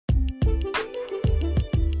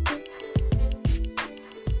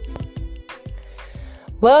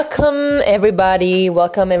Welcome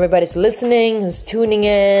everybody's listening, who's tuning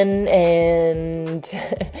in, and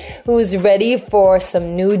who's ready for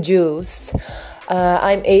some new juice.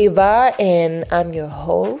 I'm Ava, and I'm your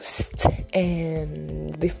host.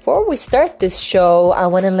 And before we start this show, I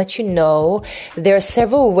want to let you know there are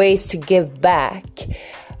several ways to give back.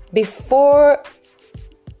 Before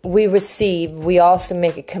we receive, we also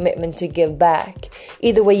make a commitment to give back.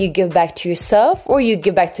 Either way, you give back to yourself, or you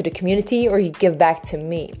give back to the community, or you give back to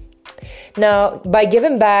me. Now, by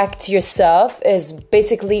giving back to yourself is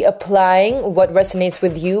basically applying what resonates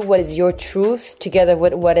with you, what is your truth, together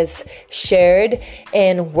with what is shared,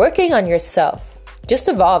 and working on yourself. Just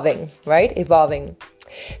evolving, right? Evolving.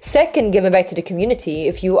 Second, giving back to the community.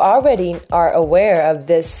 If you already are aware of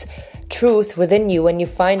this truth within you, and you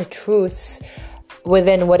find truths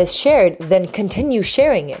within what is shared, then continue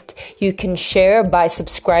sharing it. You can share by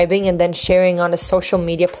subscribing and then sharing on the social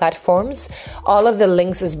media platforms. All of the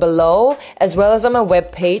links is below, as well as on my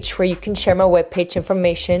webpage, where you can share my webpage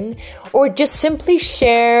information, or just simply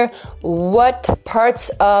share what parts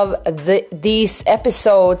of these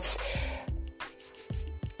episodes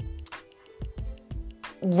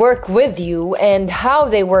work with you and how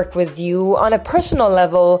they work with you on a personal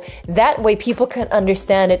level. That way people can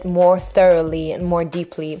understand it more thoroughly and more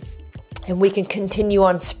deeply. And we can continue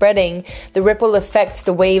on spreading the ripple effects,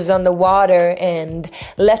 the waves on the water, and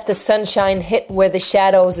let the sunshine hit where the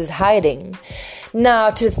shadows is hiding. Now,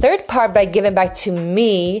 to the third part, by giving back to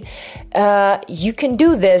me, you can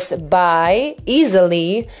do this by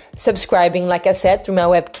easily subscribing, like I said, through my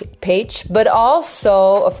web page, but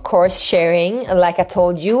also, of course, sharing, like I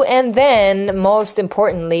told you. And then, most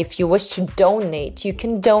importantly, if you wish to donate, you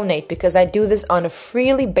can donate, because I do this on a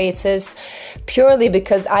freely basis, purely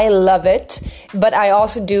because I love it. But I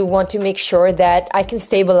also do want to make sure that I can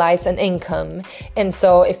stabilize an income. And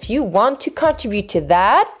so if you want to contribute to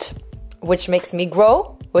that, which makes me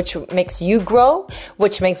grow, which makes you grow,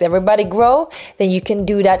 which makes everybody grow, then you can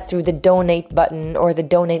do that through the donate button or the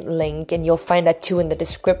donate link, and you'll find that too in the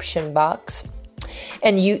description box.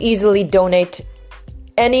 And you easily donate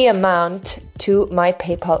any amount to my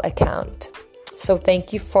PayPal account. So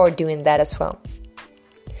thank you for doing that as well.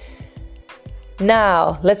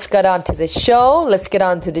 Now, let's get on to the show. Let's get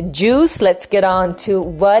on to the juice. Let's get on to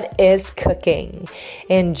what is cooking.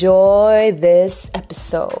 Enjoy this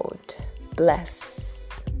episode. Bless.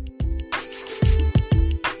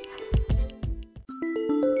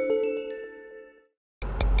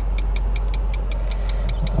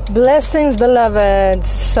 Blessings, beloveds.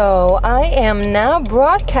 So I am now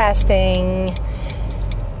broadcasting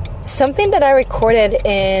something that I recorded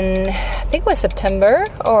in, I think it was September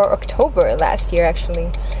or October last year, actually.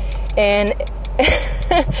 And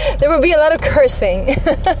there will be a lot of cursing.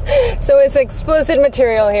 So it's explicit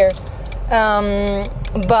material here.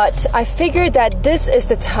 But I figured that this is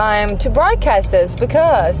the time to broadcast this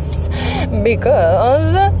because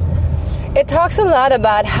it talks a lot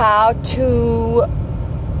about how to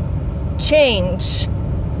change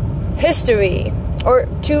history, or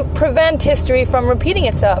to prevent history from repeating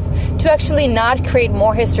itself, to actually not create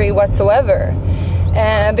more history whatsoever.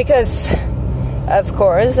 Because, of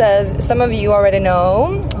course, as some of you already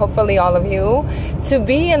know, hopefully all of you, to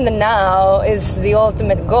be in the now is the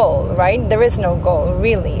ultimate goal, right? There is no goal,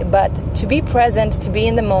 really, but to be present, to be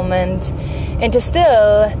in the moment, and to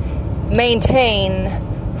still maintain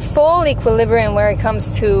full equilibrium where it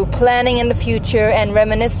comes to planning in the future and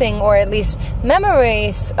reminiscing, or at least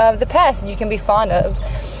memories of the past that you can be fond of.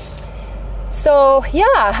 So,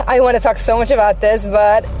 yeah, I want to talk so much about this,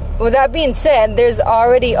 but with that being said, there's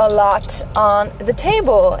already a lot on the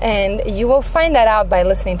table, and you will find that out by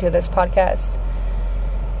listening to this podcast.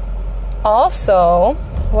 Also,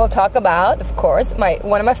 we'll talk about, of course,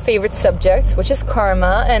 one of my favorite subjects, which is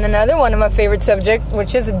karma, and another one of my favorite subjects,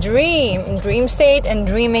 which is dream state and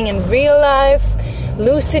dreaming in real life,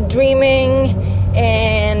 lucid dreaming,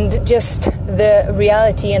 and just the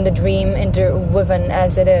reality and the dream interwoven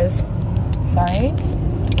as it is. Sorry.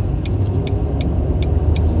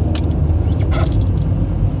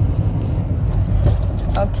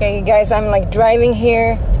 Okay, guys, I'm driving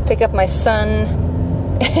here to pick up my son.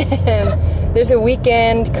 And there's a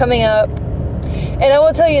weekend coming up. And I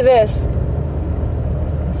will tell you this.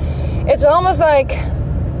 It's almost like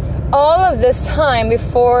all of this time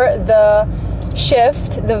before the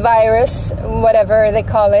shift, the virus, whatever they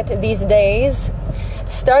call it these days,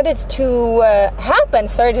 started to happen,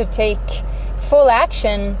 started to take full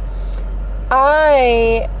action.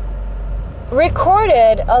 I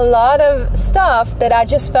recorded a lot of stuff that I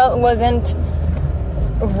just felt wasn't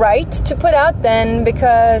right to put out then,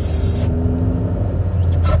 because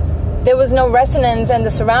There was no resonance in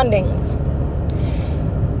the surroundings.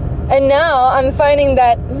 And now I'm finding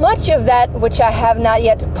that much of that which I have not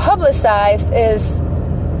yet publicized is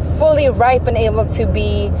fully ripe and able to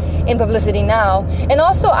be in publicity now. And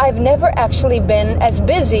also, I've never actually been as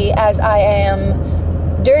busy as I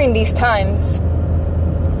am during these times.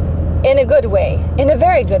 In a good way, in a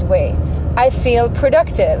very good way. I feel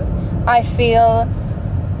productive. I feel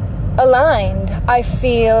aligned. I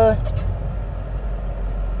feel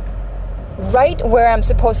right where I'm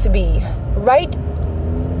supposed to be. Right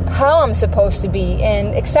how I'm supposed to be,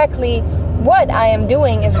 and exactly what I am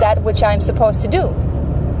doing is that which I'm supposed to do.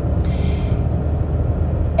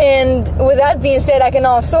 And with that being said, I can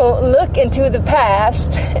also look into the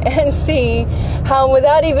past and see how,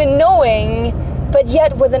 without even knowing, but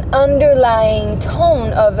yet with an underlying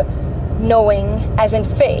tone of knowing, as in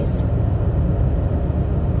faith,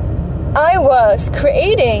 I was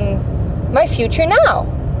creating my future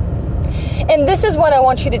now. And this is what I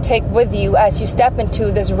want you to take with you as you step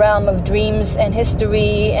into this realm of dreams and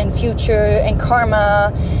history and future and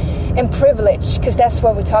karma and privilege, because that's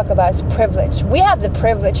what we talk about, is privilege. We have the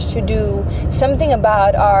privilege to do something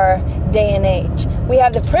about our day and age. We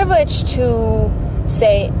have the privilege to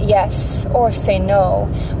say yes or say no.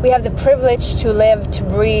 We have the privilege to live, to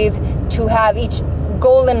breathe, to have each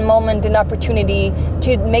golden moment and opportunity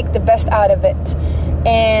to make the best out of it.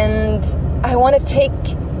 And I want to take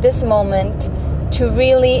this moment to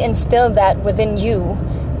really instill that within you,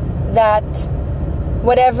 that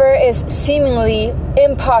whatever is seemingly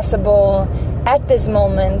impossible at this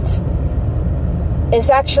moment is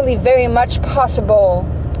actually very much possible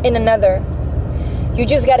in another. You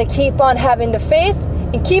just got to keep on having the faith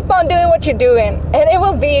and keep on doing what you're doing, and it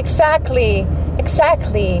will be exactly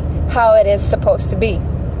how it is supposed to be.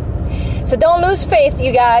 So don't lose faith,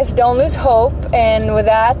 you guys. Don't lose hope. And with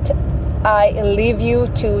that, I leave you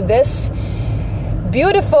to this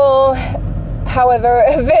beautiful, however,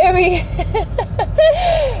 very,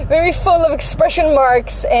 very full of expression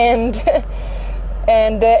marks and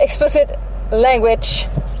explicit language.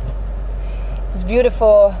 This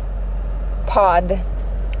beautiful pod.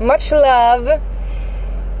 Much love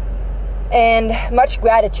and much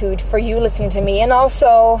gratitude for you listening to me. And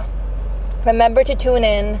also, remember to tune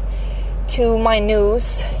in to my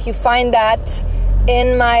news. You find that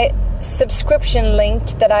in my subscription link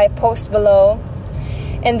that I post below,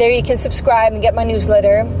 and there you can subscribe and get my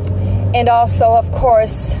newsletter. And also, of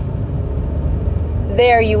course,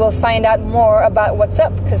 there you will find out more about what's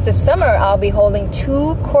up, because this summer I'll be holding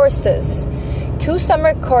two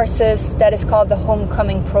summer courses that is called the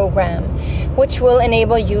Homecoming Program, which will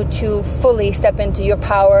enable you to fully step into your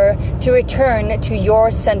power, to return to your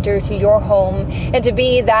center, to your home, and to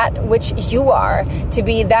be that which you are, to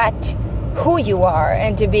be that who you are,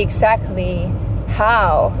 and to be exactly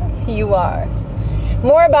how you are.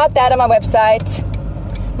 More about that on my website.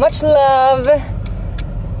 Much love,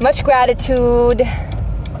 much gratitude,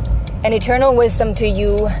 and eternal wisdom to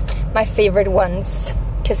you, my favorite ones.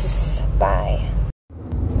 Kisses. Bye.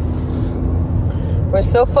 We're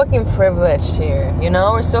so fucking privileged here, you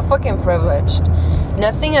know? We're so fucking privileged.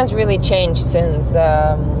 Nothing has really changed since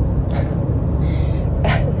ever.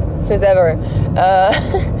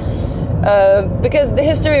 Because the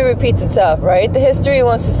history repeats itself, right? The history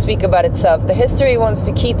wants to speak about itself. The history wants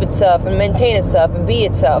to keep itself and maintain itself and be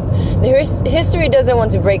itself. The history doesn't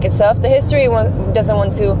want to break itself. The history doesn't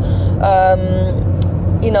want to,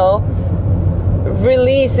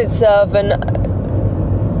 release itself, and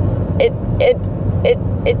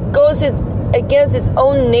it goes against its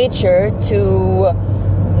own nature to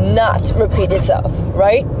not repeat itself,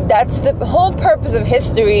 right? That's the whole purpose of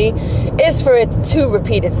history, is for it to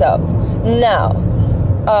repeat itself. Now,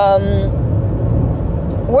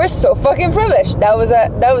 we're so fucking privileged. That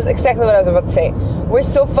was exactly what I was about to say. We're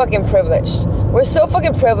so fucking privileged. We're so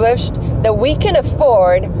fucking privileged that we can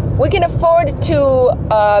afford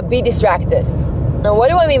to be distracted. Now, what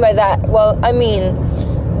do I mean by that? Well, I mean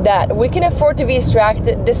that we can afford to be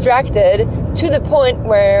distracted to the point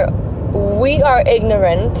where we are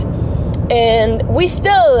ignorant, and we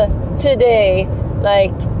still today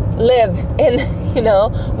live in,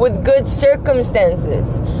 with good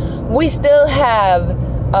circumstances. We still have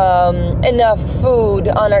enough food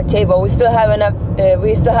on our table. We still have enough.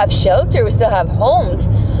 We still have shelter. We still have homes.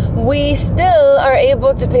 We still are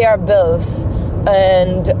able to pay our bills,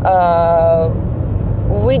 and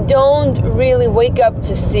we don't really wake up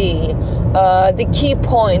to see the key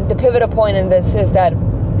point, the pivotal point in this is that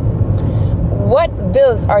what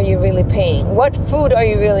bills are you really paying? What food are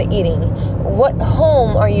you really eating? What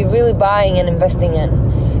home are you really buying and investing in?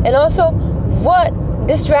 And also, what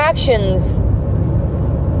distractions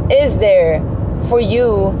is there for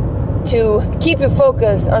you to keep your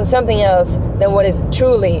focus on something else than what is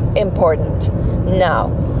truly important now.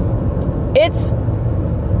 It's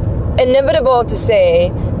inevitable to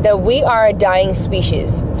say that we are a dying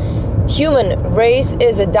species. Human race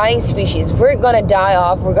is a dying species. We're gonna die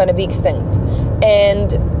off, we're gonna be extinct. And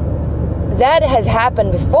that has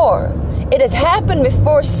happened before. It has happened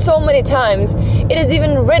before so many times. It is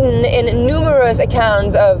even written in numerous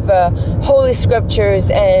accounts of holy scriptures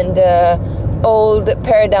and old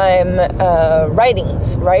paradigm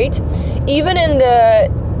writings, right? Even in the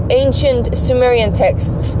ancient Sumerian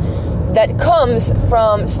texts that comes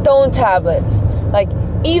from stone tablets, like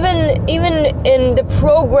even in the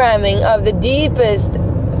programming of the deepest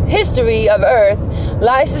history of Earth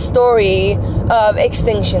lies the story of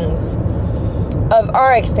extinctions, of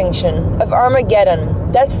our extinction, of Armageddon.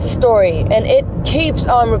 That's the story, and it keeps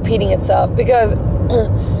on repeating itself because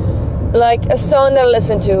like a song that I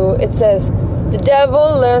listen to, it says, the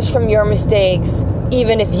devil learns from your mistakes,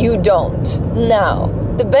 even if you don't. Now,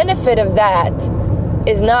 the benefit of that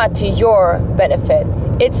is not to your benefit.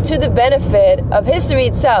 It's to the benefit of history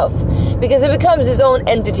itself, because it becomes its own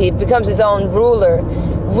entity, it becomes its own ruler.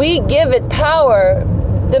 We give it power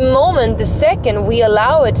the moment, the second we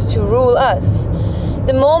allow it to rule us.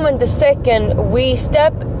 The moment, the second we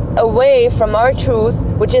step away from our truth,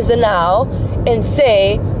 which is the now, and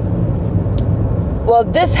say, well,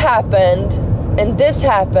 this happened, and this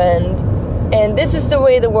happened, and this is the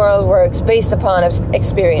way the world works based upon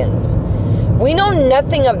experience. We know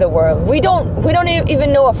nothing of the world. We don't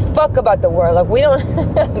even know a fuck about the world. Like, we don't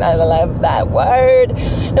I love that word.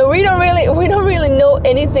 No, we don't really know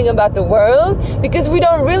anything about the world because we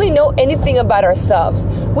don't really know anything about ourselves.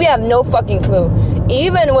 We have no fucking clue.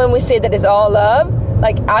 Even when we say that it's all love,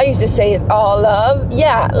 like I used to say it's all love.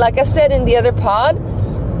 Yeah, like I said in the other pod,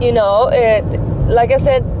 you know, like I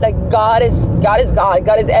said, like God is God.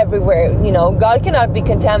 God is everywhere. You know, God cannot be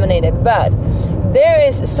contaminated, but there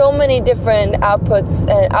is so many different outputs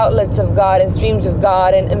and outlets of God and streams of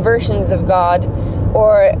God and versions of God,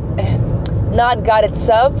 or not God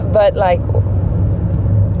itself, but like,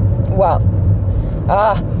 well,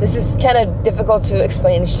 this is kind of difficult to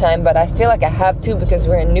explain each time, but I feel like I have to because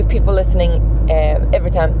we're new people listening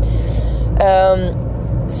every time.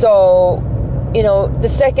 So, you know, the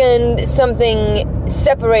second something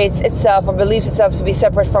separates itself or believes itself to be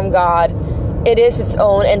separate from God, it is its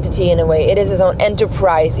own entity in a way. It is its own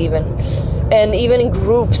enterprise even. And even in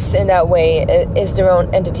groups in that way, it is their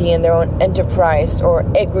own entity and their own enterprise or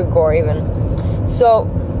egregore even. So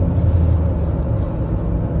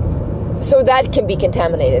that can be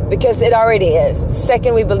contaminated because it already is.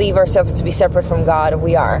 Second we believe ourselves to be separate from God,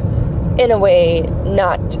 we are in a way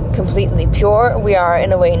not completely pure. We are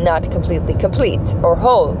in a way not completely complete or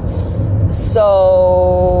whole.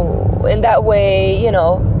 So in that way, you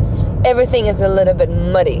know, everything is a little bit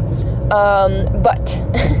muddy, but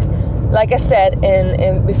like I said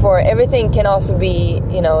in before, everything can also be,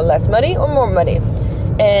 you know, less muddy or more muddy,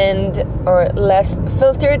 or less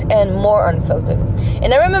filtered and more unfiltered.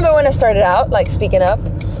 And I remember when I started out, like speaking up,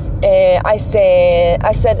 I said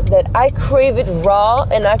that I crave it raw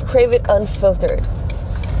and I crave it unfiltered.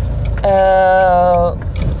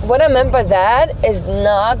 What I meant by that is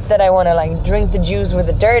not that I want to like drink the juice with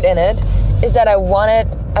the dirt in it. Is that I want it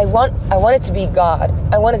to be God.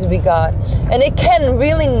 I want it to be God. And it can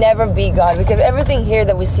really never be God because everything here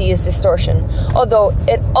that we see is distortion, although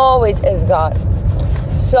it always is God.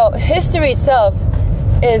 So history itself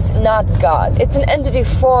is not God. It's an entity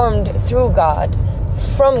formed through God,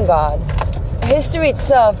 from God. History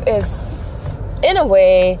itself is, in a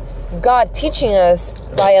way, God teaching us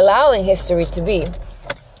by allowing history to be.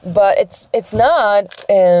 But it's not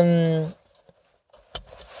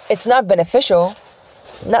beneficial,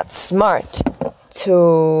 not smart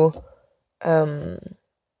to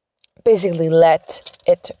basically let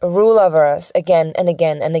it rule over us again and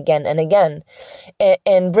again and again and again,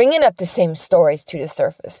 and bringing up the same stories to the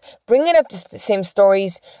surface, bringing up the same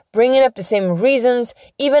stories, bringing up the same reasons,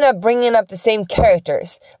 even bringing up the same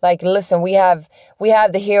characters. Like, listen, we have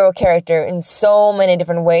the hero character in so many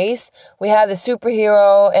different ways. We have the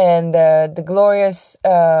superhero and the glorious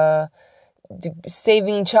the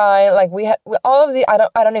saving child. Like we all of the I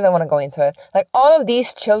don't even want to go into it. Like all of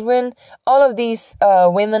these children, all of these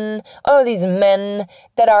women, all of these men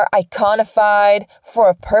that are iconified for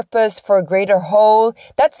a purpose, for a greater whole.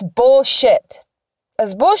 That's bullshit.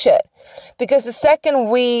 That's bullshit. Because the second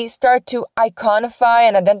we start to iconify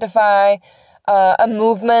and identify a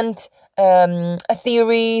movement, a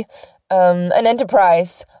theory, an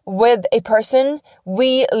enterprise with a person,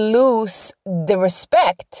 we lose the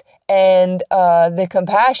respect and the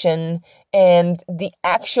compassion and the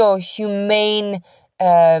actual humane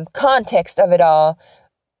context of it all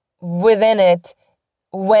within it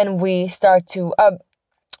when we start to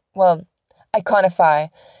iconify,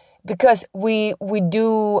 because we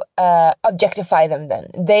do objectify them. Then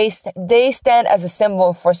they stand as a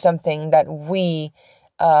symbol for something that we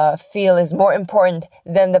feel is more important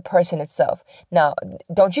than the person itself. Now,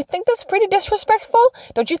 don't you think that's pretty disrespectful?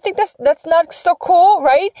 Don't you think that's not so cool,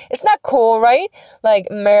 right? It's not cool, right?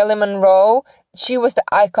 Like Marilyn Monroe, she was the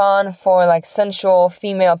icon for like sensual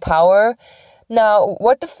female power. Now,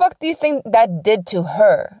 what the fuck do you think that did to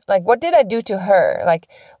her? Like, what did I do to her? Like,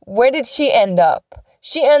 where did she end up?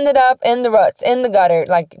 She ended up in the ruts, in the gutter,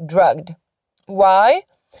 like drugged. Why?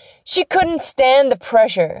 She couldn't stand the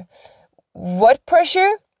pressure. What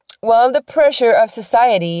pressure? Well, the pressure of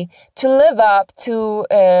society to live up to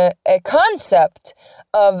a concept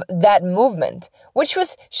of that movement, which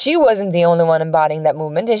was, she wasn't the only one embodying that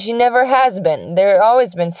movement, and she never has been. There have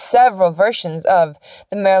always been several versions of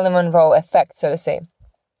the Marilyn Monroe effect, so to say.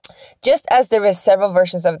 Just as there is several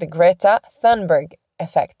versions of the Greta Thunberg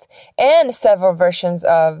effect, and several versions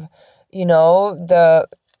of, the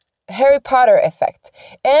Harry Potter effect,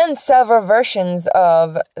 and several versions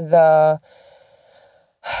of the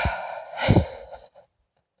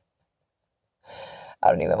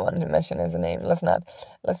I don't even want to mention his name. Let's not.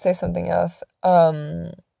 Let's say something else.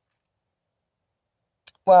 The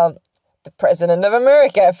President of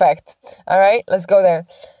America effect. All right, let's go there.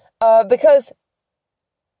 Because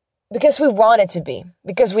we want it to be.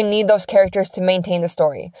 Because we need those characters to maintain the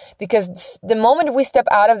story. Because the moment we step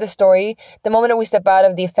out of the story, the moment we step out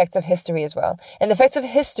of the effects of history as well. And the effects of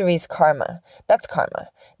history is karma. That's karma.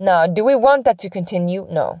 Now, do we want that to continue?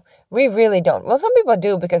 No, we really don't. Well, some people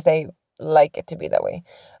do because they like it to be that way.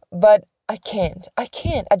 But I can't. I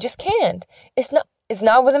just can't. It's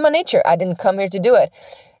not within my nature. I didn't come here to do it.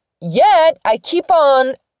 Yet, I keep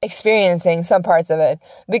on experiencing some parts of it.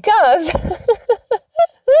 Because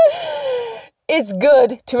it's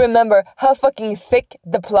good to remember how fucking thick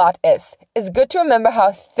the plot is. It's good to remember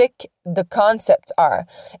how thick the concepts are,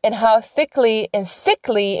 and how thickly and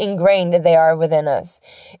sickly ingrained they are within us,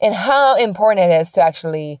 and how important it is to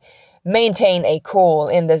actually maintain a cool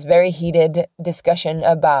in this very heated discussion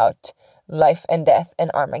about life and death and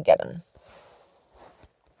Armageddon.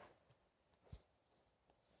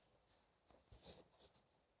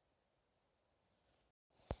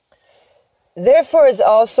 Therefore, it's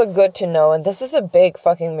also good to know, and this is a big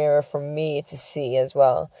fucking mirror for me to see as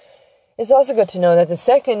well. It's also good to know that the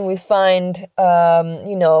second we find,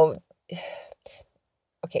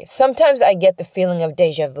 sometimes I get the feeling of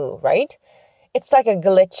deja vu, right? It's like a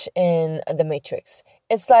glitch in the Matrix.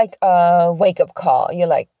 It's like a wake-up call. You're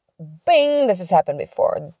like, bing, this has happened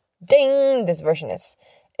before. Ding, this version is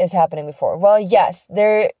happening before. Well, yes,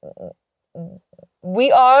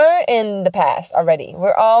 we are in the past already.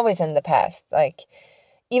 We're always in the past. Like,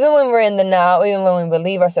 even when we're in the now, even when we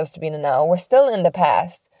believe ourselves to be in the now, we're still in the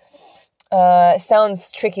past. It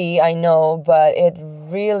sounds tricky, I know, but it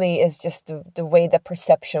really is just the way that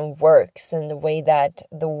perception works and the way that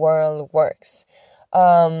the world works.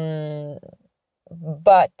 But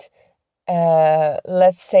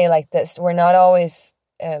let's say like this, we're not always...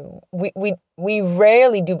 We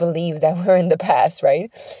rarely do believe that we're in the past,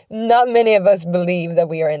 right? Not many of us believe that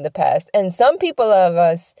we are in the past. And some people of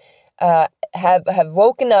us have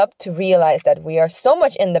woken up to realize that we are so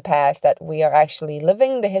much in the past that we are actually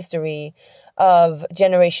living the history of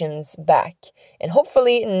generations back. And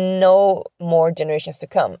hopefully no more generations to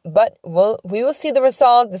come. But we will see the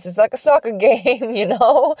result. This is like a soccer game,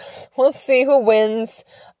 We'll see who wins.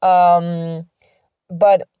 But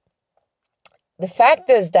the fact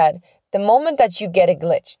is that the moment that you get a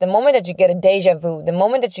glitch, the moment that you get a deja vu, the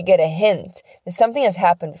moment that you get a hint that something has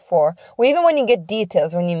happened before, or even when you get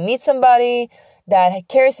details, when you meet somebody that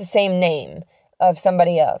carries the same name of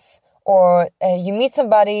somebody else, or you meet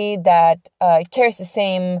somebody that carries the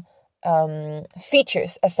same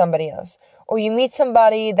features as somebody else, or you meet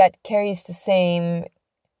somebody that carries the same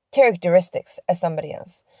characteristics as somebody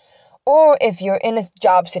else. Or if you're in a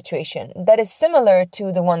job situation that is similar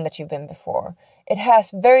to the one that you've been before, it has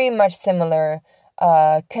very much similar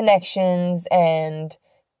connections and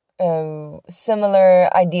similar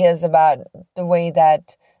ideas about the way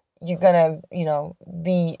that you're gonna,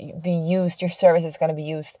 be used, your service is gonna be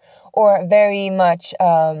used, or very much,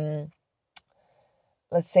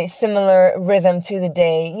 let's say, similar rhythm to the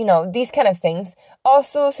day, these kind of things.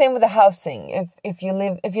 Also, same with the housing. If you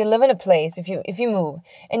live in a place, if you move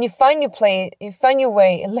and you find your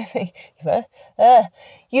way living,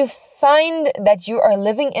 you find that you are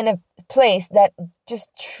living in a place that just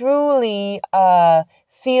truly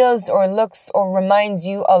feels or looks or reminds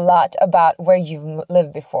you a lot about where you've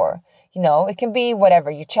lived before. It can be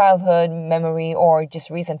whatever, your childhood memory or just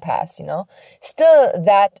recent past, Still,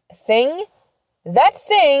 that thing,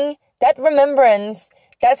 that remembrance,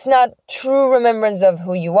 that's not true remembrance of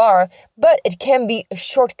who you are, but it can be a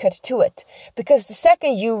shortcut to it. Because the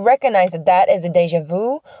second you recognize that that is a deja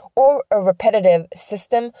vu or a repetitive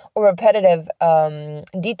system or repetitive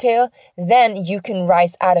detail, then you can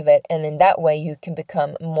rise out of it. And in that way, you can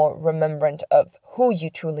become more remembrant of who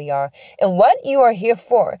you truly are and what you are here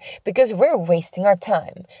for. Because we're wasting our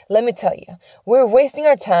time. Let me tell you, we're wasting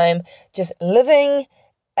our time just living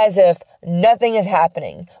as if nothing is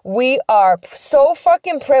happening. We are so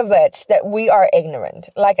fucking privileged that we are ignorant.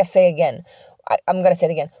 Like I say again, I'm going to say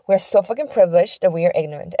it again. We're so fucking privileged that we are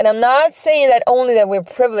ignorant. And I'm not saying that only that we're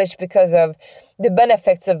privileged because of the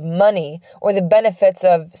benefits of money or the benefits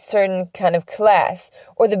of certain kind of class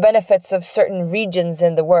or the benefits of certain regions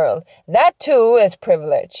in the world. That too is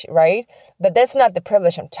privilege, right? But that's not the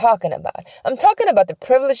privilege I'm talking about. I'm talking about the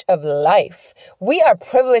privilege of life. We are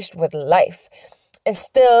privileged with life. And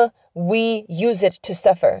still, we use it to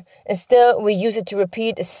suffer. And still, we use it to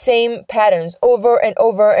repeat the same patterns over and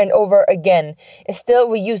over and over again. And still,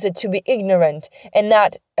 we use it to be ignorant and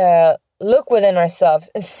not look within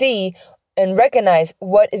ourselves and see and recognize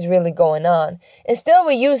what is really going on. And still,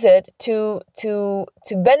 we use it to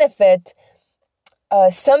benefit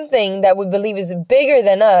something that we believe is bigger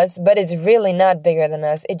than us, but is really not bigger than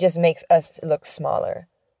us. It just makes us look smaller.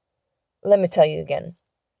 Let me tell you again.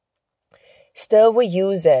 Still, we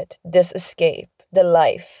use it, this escape, the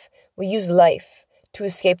life. We use life to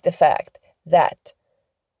escape the fact that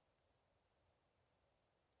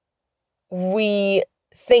we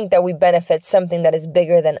think that we benefit something that is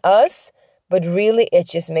bigger than us, but really it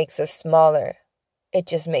just makes us smaller. It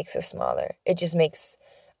just makes us smaller. It just makes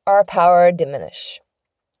our power diminish.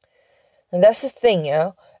 And that's the thing,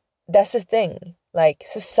 That's the thing. Like,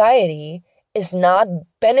 society is not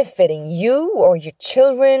benefiting you or your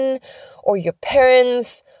children or your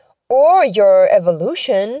parents or your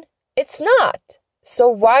evolution. It's not. So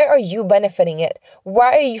why are you benefiting it?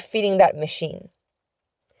 Why are you feeding that machine?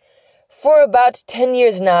 For about 10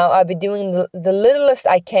 years now, I've been doing the littlest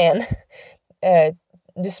I can, the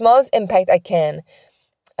smallest impact I can.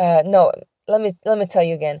 Let me tell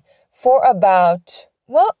you again. For about,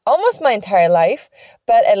 almost my entire life,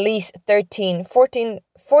 but at least 14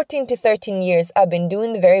 to 13 years, I've been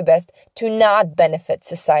doing the very best to not benefit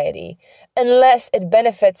society, unless it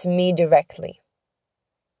benefits me directly.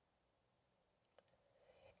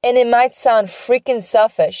 And it might sound freaking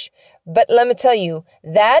selfish, but let me tell you,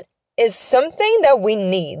 that is something that we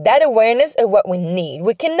need. That awareness is what we need.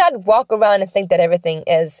 We cannot walk around and think that everything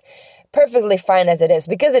is perfectly fine as it is,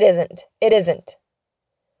 because it isn't. It isn't.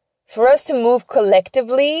 For us to move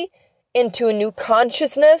collectively into a new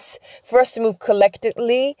consciousness, for us to move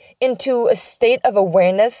collectively into a state of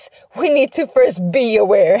awareness, we need to first be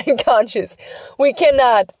aware and conscious. We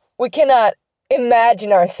cannot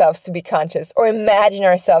imagine ourselves to be conscious or imagine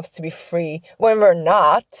ourselves to be free when we're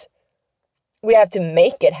not. We have to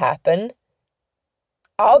make it happen.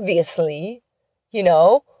 Obviously, you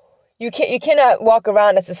cannot walk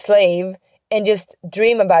around as a slave and just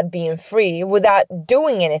dream about being free without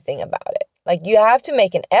doing anything about it. Like, you have to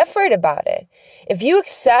make an effort about it. If you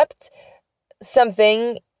accept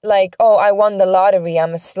something like, oh, I won the lottery,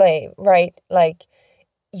 I'm a slave, right? Like,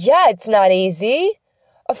 yeah, it's not easy.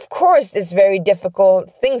 Of course, it's very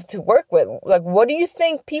difficult things to work with. Like, what do you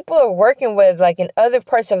think people are working with, like, in other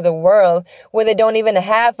parts of the world where they don't even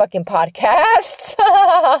have fucking podcasts?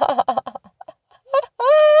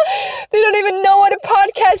 They don't even know what a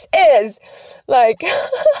podcast is. Like,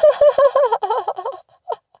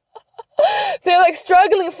 they're like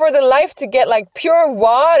struggling for their life to get like pure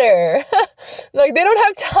water. Like, they don't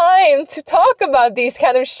have time to talk about these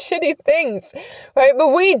kind of shitty things, right? But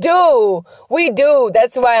we do.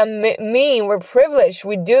 That's why we're privileged.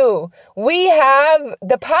 We do. We have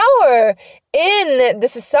the power in the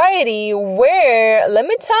society where, let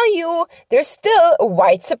me tell you, there's still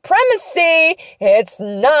white supremacy. It's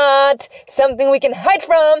not something we can hide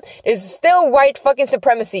from. There's still white fucking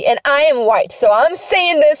supremacy. And I am white. So I'm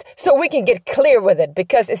saying this so we can get clear with it,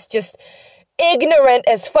 because it's just ignorant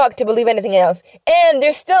as fuck to believe anything else. And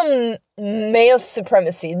there's still male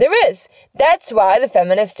supremacy. There is. That's why the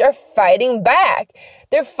feminists are fighting back.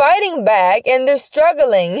 They're fighting back and they're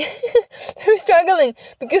struggling. They're struggling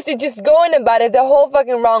because they're just going about it the whole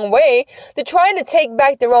fucking wrong way. They're trying to take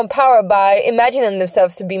back their own power by imagining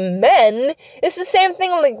themselves to be men. It's the same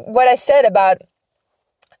thing like what I said about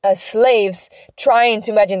slaves trying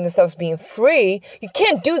to imagine themselves being free. You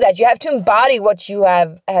can't do that. You have to embody what you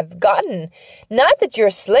have gotten. Not that you're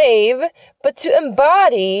a slave, but to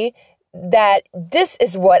embody that this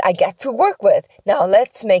is what I get to work with. Now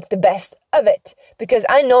let's make the best of it. Because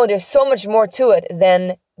I know there's so much more to it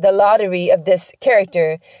than the lottery of this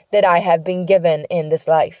character that I have been given in this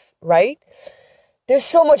life, right? There's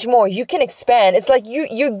so much more. You can expand. It's like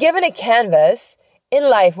you're given a canvas in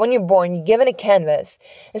life. When you're born, you're given a canvas.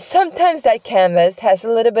 And sometimes that canvas has a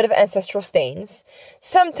little bit of ancestral stains.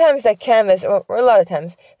 Sometimes that canvas, or a lot of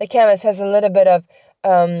times, the canvas has a little bit of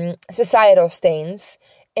societal stains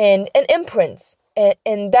and imprints.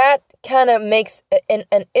 And that kind of makes an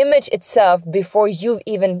image itself before you've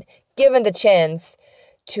even given the chance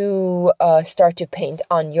to start to paint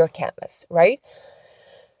on your canvas, right?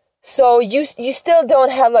 So you still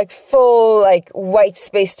don't have like full like white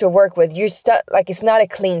space to work with. You're like, it's not a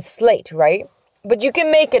clean slate, right? But you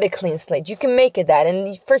can make it a clean slate. You can make it that.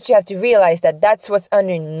 And first you have to realize that that's what's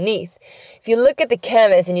underneath. If you look at the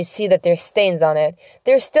canvas and you see that there's stains on it,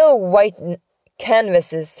 there's still white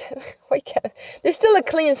canvases. There's still a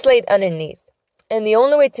clean slate underneath. And the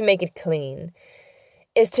only way to make it clean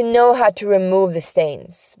is to know how to remove the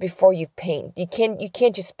stains before you paint. You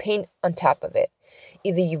can't just paint on top of it.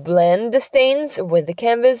 Either you blend the stains with the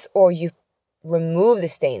canvas or you remove the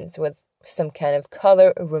stains with some kind of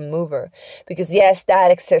color remover. Because yes, that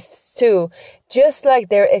exists too. Just like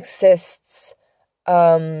there exists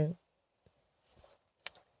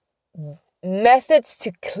methods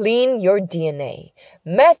to clean your DNA,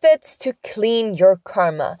 methods to clean your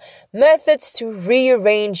karma, methods to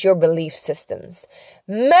rearrange your belief systems,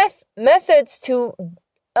 methods to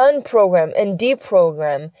unprogram and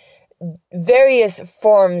deprogram various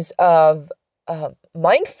forms of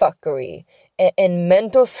mindfuckery and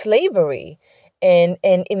mental slavery and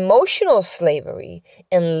emotional slavery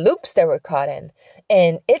and loops that we're caught in.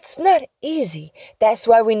 And it's not easy. That's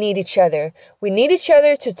why we need each other. We need each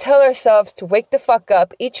other to tell ourselves to wake the fuck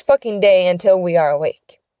up each fucking day until we are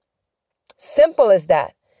awake. Simple as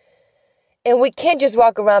that. And we can't just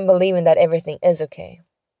walk around believing that everything is okay.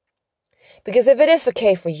 Because if it is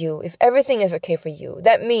okay for you, if everything is okay for you,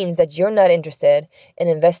 that means that you're not interested in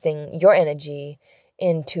investing your energy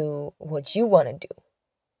into what you want to do.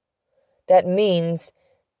 That means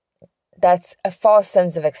that's a false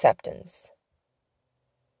sense of acceptance.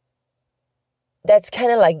 That's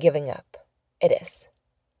kind of like giving up. It is.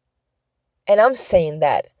 And I'm saying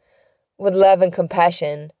that with love and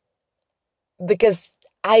compassion because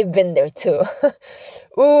I've been there too.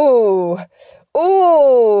 Ooh.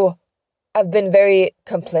 I've been very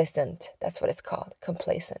complacent. That's what it's called.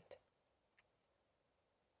 Complacent.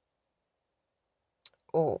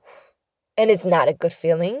 Ooh. And it's not a good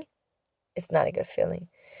feeling. It's not a good feeling.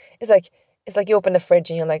 It's like you open the fridge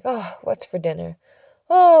and you're like, oh, what's for dinner?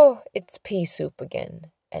 Oh, it's pea soup again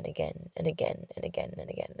and again and again and again and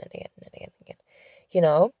again and again and again and again. You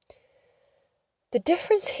know, the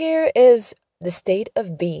difference here is the state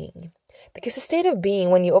of being. Because the state of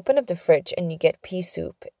being, when you open up the fridge and you get pea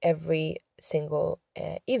soup every single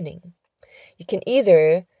evening, you can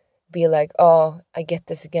either be like, oh, I get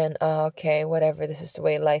this again. Oh, okay, whatever. This is the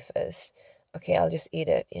way life is. Okay, I'll just eat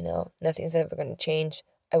it. You know, nothing's ever going to change.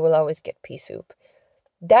 I will always get pea soup.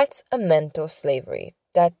 That's a mental slavery.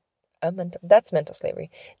 That's mental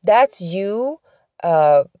slavery. That's you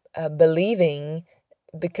believing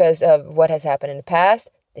because of what has happened in the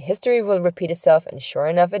past. The history will repeat itself, and sure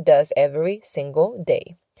enough, it does every single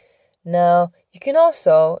day. Now, you can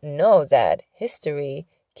also know that history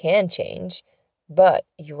can change, but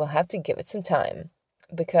you will have to give it some time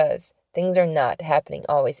because things are not happening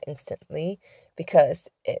always instantly because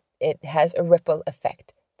it has a ripple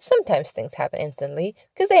effect. Sometimes things happen instantly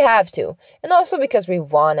because they have to, and also because we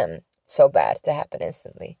want them so bad to happen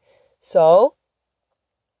instantly. So,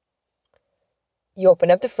 you open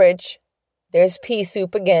up the fridge, there's pea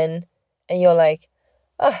soup again, and you're like,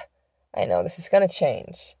 I know this is going to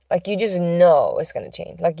change. Like, you just know it's going to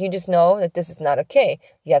change. Like, you just know that this is not okay.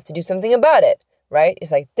 You have to do something about it, right?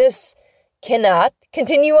 It's like, this cannot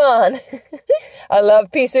continue on. I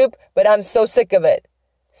love pea soup, but I'm so sick of it.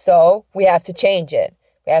 So, we have to change it.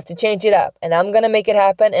 We have to change it up. And I'm going to make it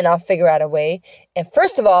happen, and I'll figure out a way. And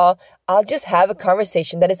first of all, I'll just have a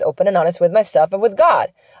conversation that is open and honest with myself and with God.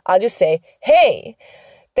 I'll just say, hey,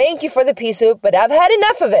 thank you for the pea soup, but I've had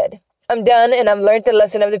enough of it. I'm done and I've learned the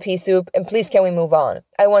lesson of the pea soup, and please can we move on?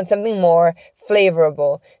 I want something more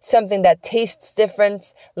flavorable, something that tastes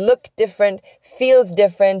different, looks different, feels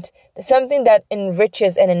different, something that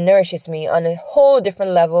enriches and nourishes me on a whole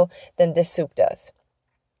different level than this soup does.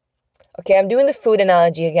 Okay, I'm doing the food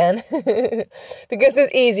analogy again because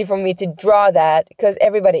it's easy for me to draw that because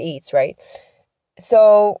everybody eats, right?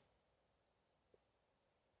 So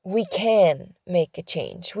we can make a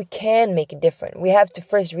change. We can make it different. We have to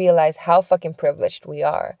first realize how fucking privileged we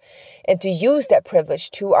are and to use that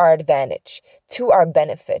privilege to our advantage, to our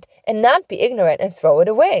benefit, and not be ignorant and throw it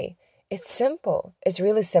away. It's simple. It's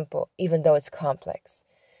really simple, even though it's complex.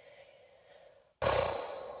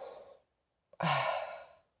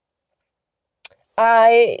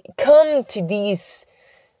 I come to these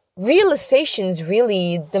realizations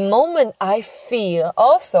really the moment I feel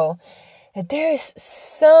also that there's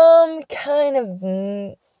some kind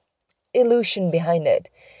of illusion behind it.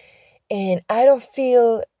 And I don't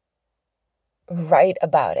feel right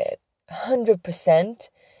about it. 100%.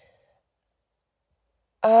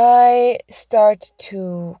 I start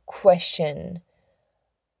to question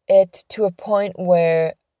it to a point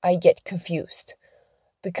where I get confused.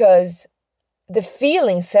 Because the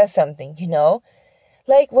feeling says something,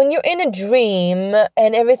 Like when you're in a dream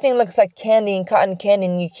and everything looks like candy and cotton candy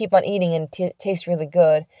and you keep on eating and it tastes really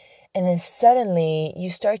good. And then suddenly you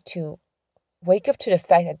start to wake up to the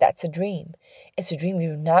fact that that's a dream. It's a dream.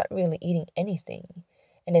 You're not really eating anything.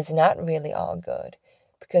 And it's not really all good.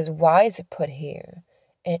 Because why is it put here?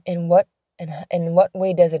 And what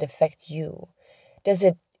way does it affect you? Is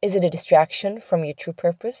it a distraction from your true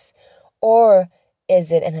purpose? Or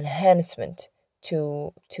is it an enhancement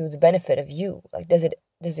to the benefit of you? Like, does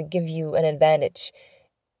it give you an advantage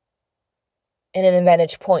and an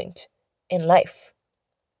advantage point in life?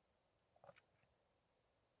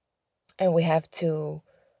 And we have to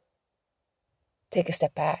take a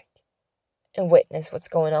step back and witness what's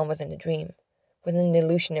going on within the dream, within the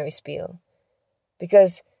illusionary spiel.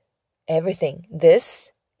 Because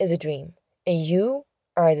this is a dream. And you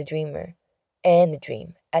are the dreamer and the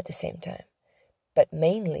dream at the same time. But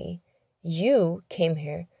mainly, you came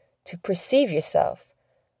here to perceive yourself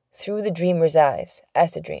through the dreamer's eyes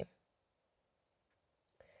as a dream.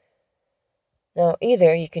 Now,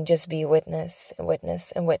 either you can just be a witness and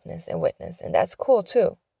witness and witness and witness, and that's cool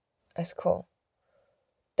too. That's cool.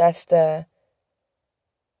 That's the,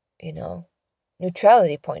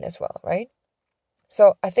 neutrality point as well, right?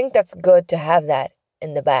 So I think that's good to have that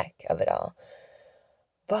in the back of it all.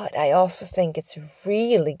 But I also think it's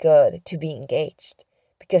really good to be engaged,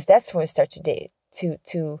 because that's when we start to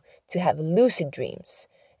have lucid dreams.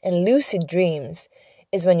 And lucid dreams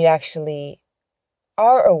is when you actually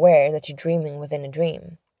are aware that you're dreaming within a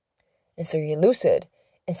dream. And so you're lucid,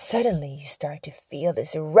 and suddenly you start to feel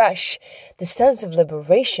this rush, the sense of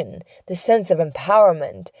liberation, the sense of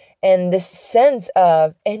empowerment, and this sense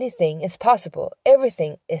of anything is possible.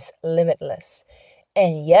 Everything is limitless.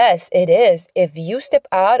 And yes, it is. If you step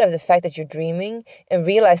out of the fact that you're dreaming and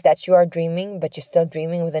realize that you are dreaming, but you're still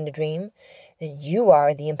dreaming within the dream, then you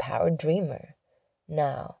are the empowered dreamer.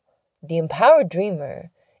 Now, the empowered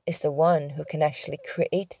dreamer is the one who can actually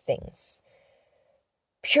create things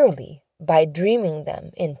purely by dreaming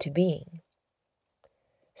them into being.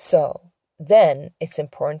 So then it's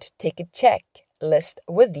important to take a checklist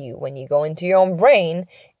with you when you go into your own brain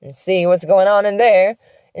and see what's going on in there,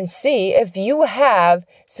 and see if you have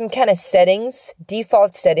some kind of settings,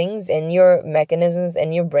 default settings in your mechanisms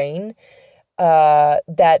in your brain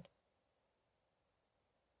that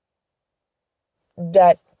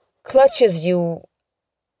clutches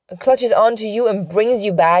onto you and brings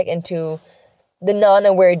you back into the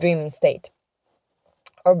non-aware dreaming state,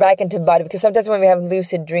 or back into body. Because sometimes when we have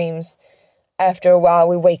lucid dreams, after a while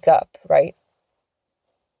we wake up, right?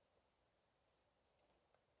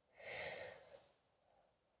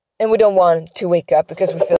 And we don't want to wake up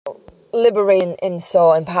because we feel liberated and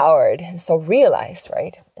so empowered and so realized,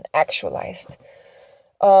 right? And actualized.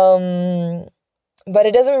 But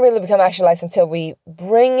it doesn't really become actualized until we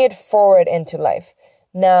bring it forward into life.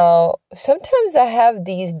 Now, sometimes I have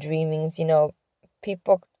these dreamings,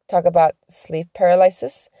 people talk about sleep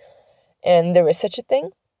paralysis, and there is such a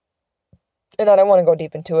thing. And I don't want to go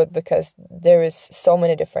deep into it because there is so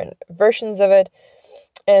many different versions of it.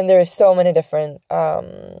 And there is so many different,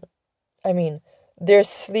 there's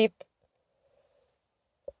sleep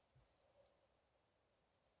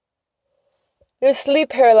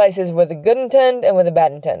paralysis with a good intent and with a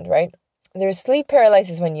bad intent, right? There's sleep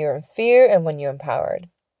paralysis when you're in fear and when you're empowered.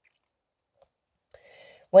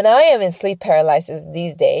 When I am in sleep paralysis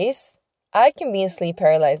these days, I can be in sleep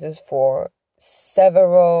paralysis for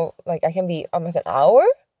I can be almost an hour.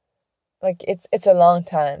 Like it's a long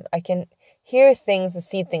time. I can hear things and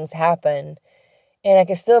see things happen, and I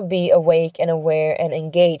can still be awake and aware and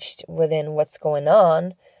engaged within what's going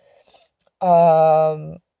on.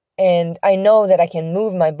 And I know that I can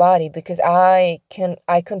move my body because I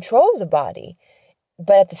control the body.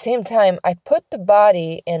 But at the same time, I put the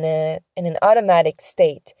body in an automatic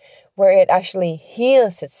state where it actually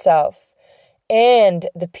heals itself and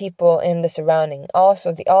the people in the surrounding.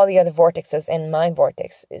 Also, all the other vortexes and my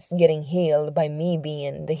vortex is getting healed by me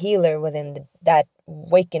being the healer within that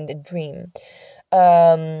wakened dream.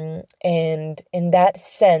 And in that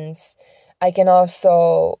sense, I can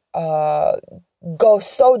also go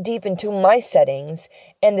so deep into my settings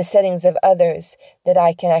and the settings of others that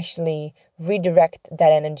I can actually redirect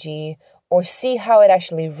that energy or see how it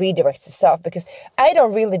actually redirects itself, because I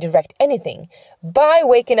don't really direct anything. By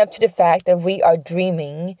waking up to the fact that we are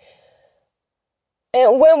dreaming,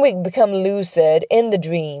 and when we become lucid in the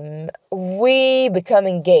dream, we become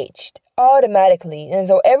engaged automatically. And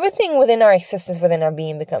so everything within our existence, within our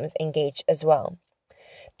being, becomes engaged as well.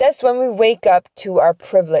 That's when we wake up to our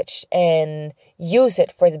privilege and use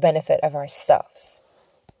it for the benefit of ourselves.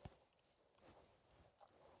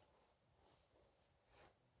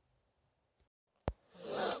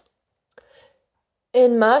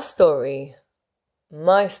 In my story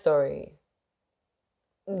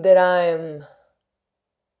that I'm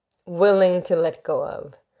willing to let go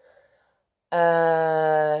of,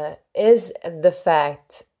 is the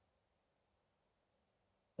fact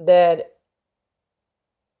that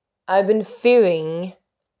I've been fearing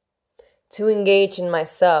to engage in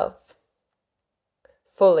myself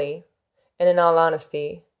fully and in all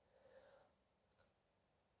honesty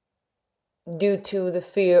due to the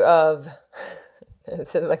fear of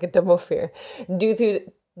it's like a double fear, due to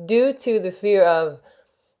the fear of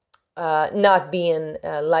not being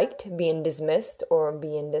liked, being dismissed, or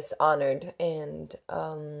being dishonored and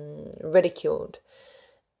ridiculed.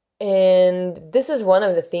 And this is one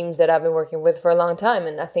of the themes that I've been working with for a long time,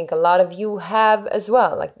 and I think a lot of you have as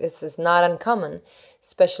well. Like, this is not uncommon,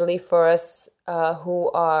 especially for us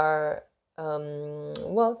who are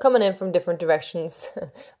coming in from different directions,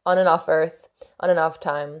 on and off Earth, on and off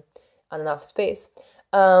time, on and off space.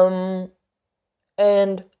 And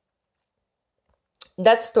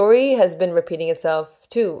that story has been repeating itself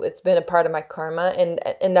too. It's been a part of my karma, and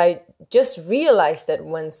I just realized that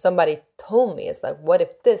when somebody told me, it's like, what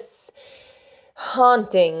if this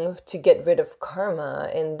haunting to get rid of karma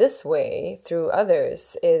in this way through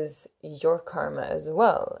others is your karma as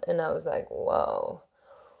well? And I was like, whoa.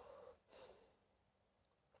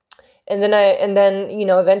 And then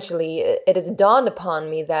eventually it has dawned upon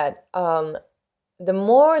me that the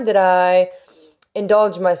more that I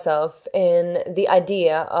indulge myself in the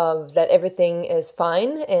idea of that everything is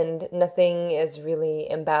fine and nothing is really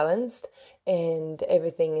imbalanced and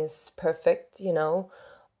everything is perfect,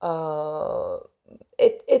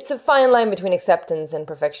 it's a fine line between acceptance and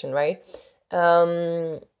perfection, right?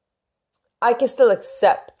 I can still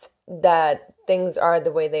accept that things are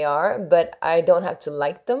the way they are, but I don't have to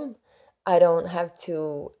like them. I don't have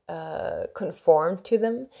to conform to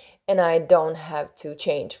them, and I don't have to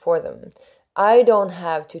change for them. I don't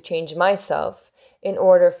have to change myself in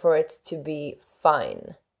order for it to be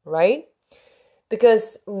fine, right?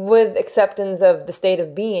 Because with acceptance of the state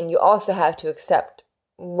of being, you also have to accept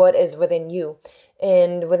what is within you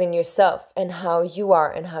and within yourself and how you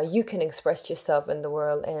are and how you can express yourself in the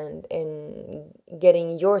world and in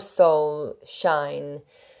getting your soul shine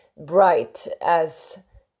bright as...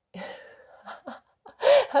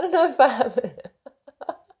 I don't know if I have it.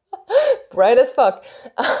 Bright as fuck.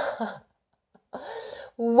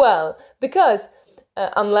 Well, because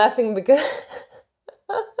I'm laughing because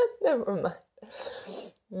never mind.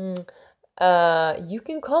 You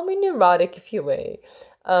can call me neurotic if you may.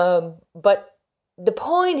 But the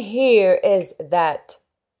point here is that...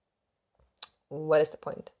 What is the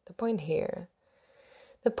point? The point here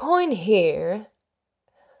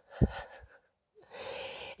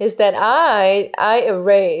is that I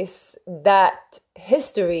erase that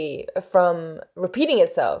history from repeating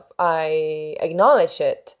itself. I acknowledge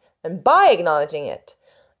it, and by acknowledging it,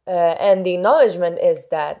 and the acknowledgement is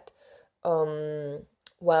that,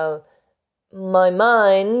 my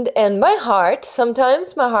mind and my heart,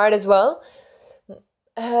 sometimes my heart as well,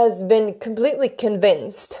 has been completely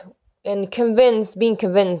convinced. And being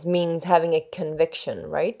convinced means having a conviction,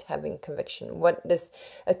 right? Having conviction. What is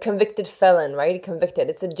a convicted felon, right? Convicted.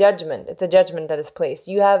 It's a judgment. It's a judgment that is placed.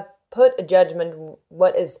 You have put a judgment,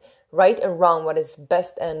 what is right and wrong, what is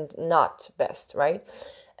best and not best, right?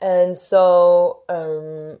 And so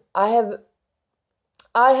I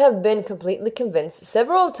have been completely convinced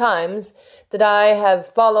several times that I have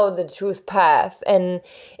followed the truth path, and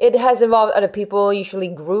it has involved other people, usually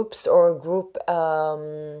groups or group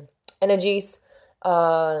energies,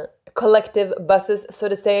 collective buses, so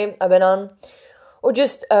to say, I've been on, or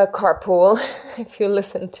just a carpool, if you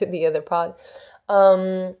listen to the other pod.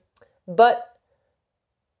 But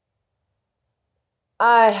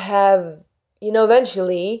I have,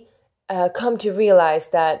 eventually come to realize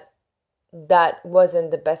that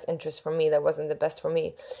wasn't the best interest for me. That wasn't the best for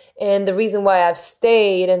me. And the reason why I've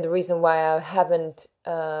stayed and the reason why I haven't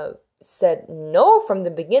said no from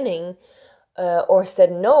the beginning or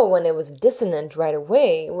said no when it was dissonant right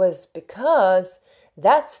away was because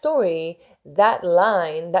that story, that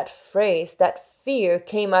line, that phrase, that fear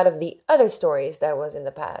came out of the other stories that was in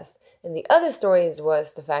the past. And the other stories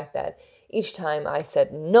was the fact that each time I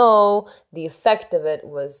said no, the effect of it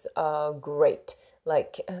was great.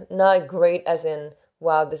 Like, not great as in,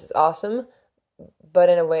 wow, this is awesome, but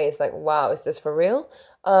in a way it's like, wow, is this for real?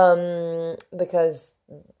 Because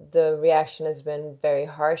the reaction has been very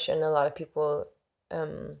harsh and a lot of people,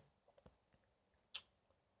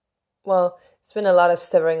 well, it's been a lot of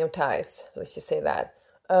severing of ties, let's just say that.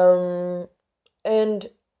 And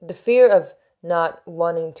the fear of not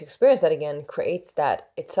wanting to experience that again creates that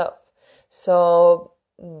itself. So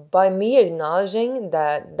by me acknowledging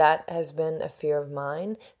that that has been a fear of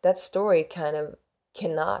mine, that story kind of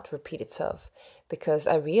cannot repeat itself, because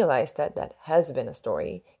I realized that that has been a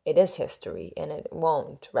story. It is history and it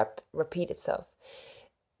won't repeat itself.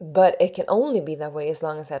 But it can only be that way as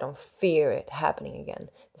long as I don't fear it happening again.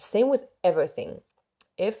 The same with everything.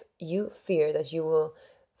 If you fear that you will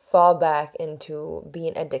fall back into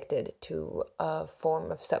being addicted to a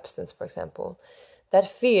form of substance, for example, that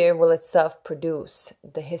fear will itself produce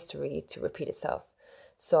the history to repeat itself.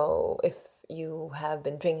 So if you have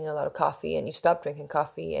been drinking a lot of coffee and you stop drinking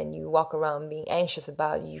coffee and you walk around being anxious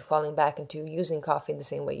about you falling back into using coffee in the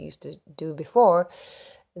same way you used to do before,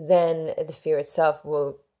 then the fear itself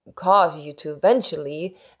will cause you to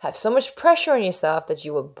eventually have so much pressure on yourself that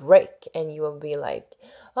you will break and you will be like,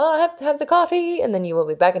 oh, I have to have the coffee, and then you will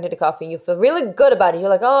be back into the coffee and you feel really good about it. You're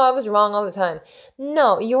like, oh, I was wrong all the time.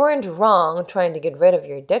 No, you weren't wrong trying to get rid of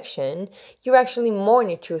your addiction. You're actually more in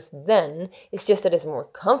your truth then. It's just that it's more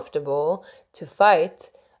comfortable to fight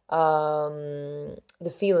the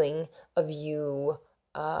feeling of you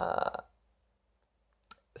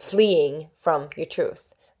fleeing from your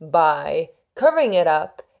truth by covering it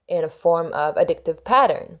up in a form of addictive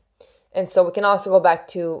pattern. And so we can also go back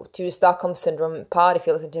to the Stockholm Syndrome pod. If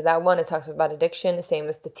you listen to that one, it talks about addiction, the same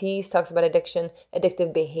as the T's talks about addiction,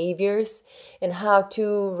 addictive behaviors, and how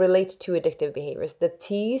to relate to addictive behaviors. The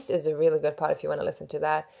T's is a really good pod if you want to listen to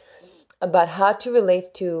that, about how to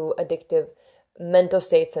relate to addictive mental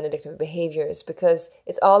states and addictive behaviors, because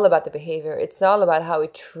it's all about the behavior. It's all about how we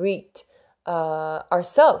treat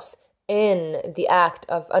ourselves in the act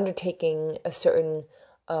of undertaking a certain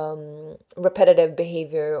repetitive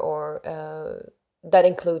behavior, or that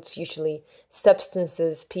includes usually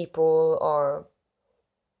substances, people, or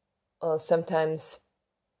sometimes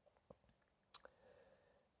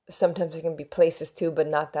it can be places too, but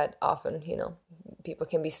not that often. People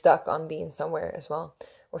can be stuck on being somewhere as well,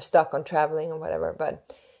 or stuck on traveling or whatever.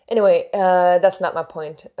 But anyway, that's not my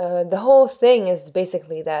point. The whole thing is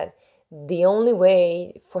basically that the only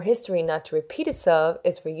way for history not to repeat itself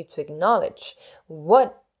is for you to acknowledge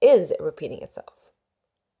what is repeating itself.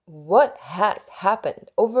 What has happened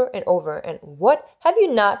over and over, and what have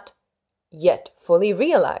you not yet fully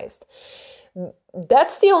realized?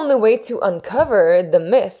 That's the only way to uncover the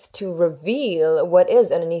myth, to reveal what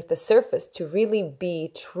is underneath the surface, to really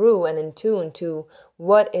be true and in tune to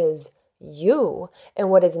what is you. And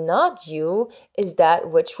what is not you is that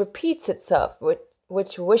which repeats itself,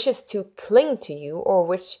 which wishes to cling to you, or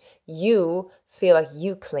which you feel like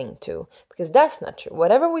you cling to, because that's not true.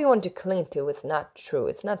 Whatever we want to cling to is not true.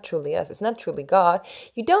 It's not truly us. It's not truly God.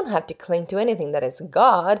 You don't have to cling to anything that is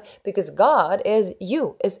God, because God is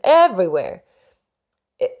you, is everywhere.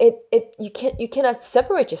 You cannot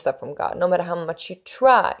separate yourself from God, no matter how much you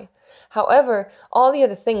try. However, all the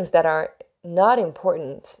other things that are not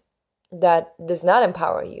important, that does not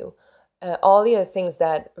empower you, all the other things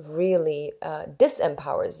that really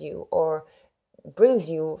disempowers you or brings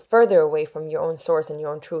you further away from your own source and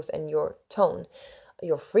your own truth and your tone,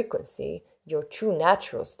 your frequency, your true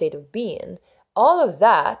natural state of being, all of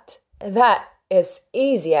that is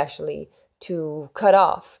easy actually to cut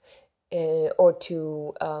off, or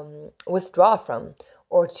to withdraw from,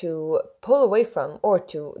 or to pull away from, or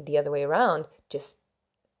to the other way around, just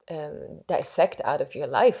dissect out of your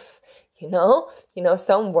life.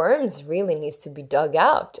 Some worms really needs to be dug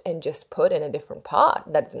out and just put in a different pot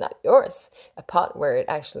that's not yours, a pot where it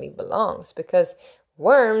actually belongs, because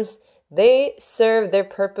worms, they serve their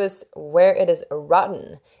purpose where it is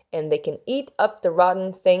rotten, and they can eat up the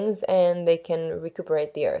rotten things and they can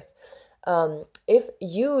recuperate the earth. If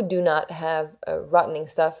you do not have rotting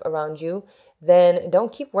stuff around you, then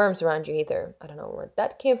don't keep worms around you either. I don't know where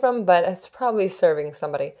that came from, but it's probably serving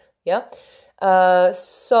somebody. Yeah. With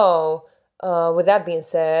that being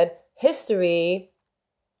said, history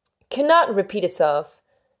cannot repeat itself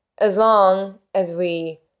as long as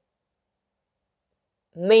we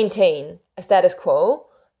maintain a status quo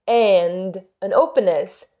and an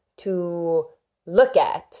openness to look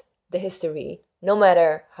at the history, no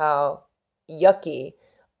matter how yucky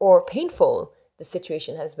or painful the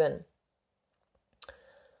situation has been.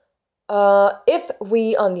 If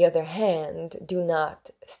we, on the other hand, do not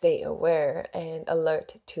stay aware and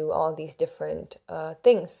alert to all these different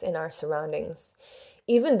things in our surroundings,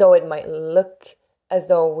 even though it might look as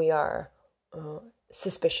though we are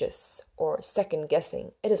suspicious or second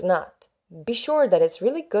guessing, it is not. Be sure that it's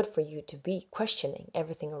really good for you to be questioning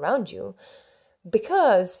everything around you,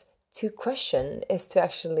 because to question is to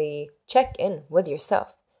actually check in with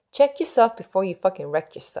yourself. Check yourself before you fucking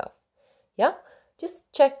wreck yourself. Yeah? Just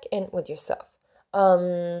check in with yourself.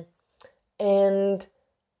 And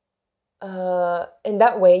in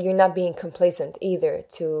that way, you're not being complacent either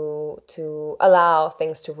to allow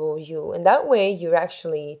things to rule you. In that way, you're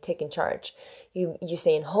actually taking charge. You're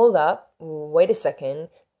saying, hold up, wait a second,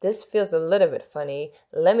 this feels a little bit funny.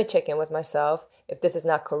 Let me check in with myself. If this is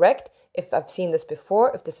not correct, if I've seen this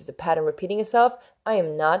before, if this is a pattern repeating itself, I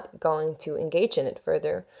am not going to engage in it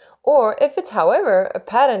further. Or if it's, however, a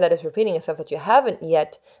pattern that is repeating itself that you haven't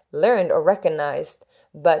yet learned or recognized,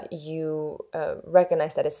 but you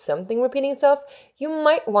recognize that it's something repeating itself, you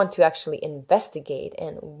might want to actually investigate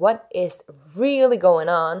and what is really going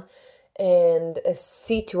on and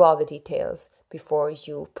see to all the details before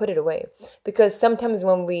you put it away. Because sometimes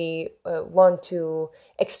when we want to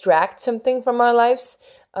extract something from our lives,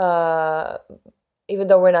 even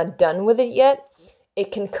though we're not done with it yet, it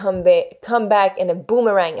can come back in a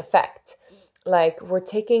boomerang effect. Like we're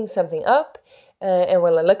taking something up and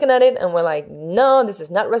we're looking at it and we're like, no, this is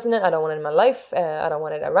not resonant. I don't want it in my life. I don't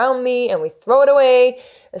want it around me. And we throw it away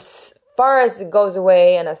as far as it goes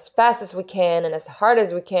away and as fast as we can and as hard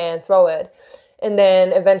as we can throw it. And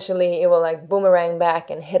then eventually it will like boomerang back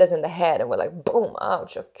and hit us in the head. And we're like, boom,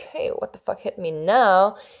 ouch, okay, what the fuck hit me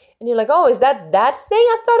now? And you're like, oh, is that thing?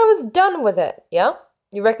 I thought I was done with it. Yeah?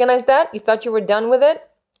 You recognize that? You thought you were done with it?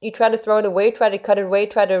 You try to throw it away, try to cut it away,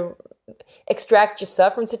 try to extract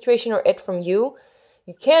yourself from the situation or it from you.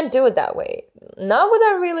 You can't do it that way. Not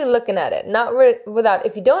without really looking at it. Without,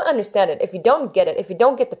 if you don't understand it, if you don't get it, if you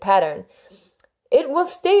don't get the pattern, it will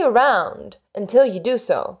stay around until you do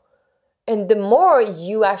so. And the more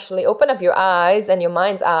you actually open up your eyes and your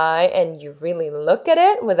mind's eye and you really look at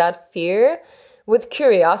it without fear, with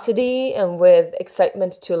curiosity and with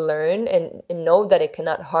excitement to learn and know that it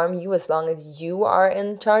cannot harm you as long as you are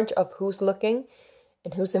in charge of who's looking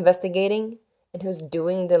and who's investigating and who's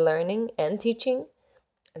doing the learning and teaching,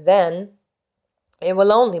 then it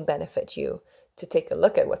will only benefit you to take a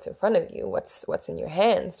look at what's in front of you, what's in your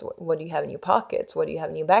hands, what do you have in your pockets, what do you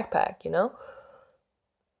have in your backpack, you know?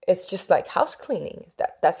 It's just like house cleaning.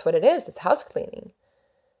 That's what it is. It's house cleaning.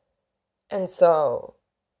 And so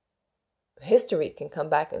history can come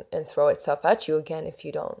back and throw itself at you again if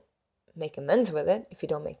you don't make amends with it, if you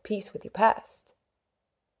don't make peace with your past.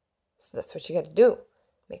 So that's what you got to do.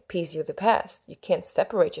 Make peace with the past. You can't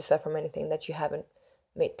separate yourself from anything that you haven't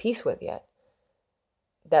made peace with yet.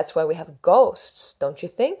 That's why we have ghosts, don't you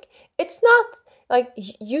think? It's not like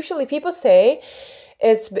usually people say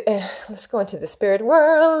it's let's go into the spirit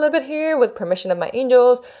world a little bit here with permission of my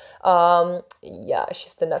angels. Yeah,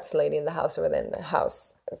 she's the nuts lady in the house or within the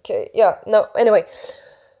house. Okay, yeah, no, anyway.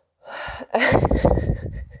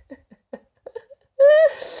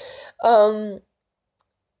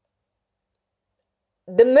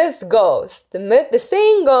 The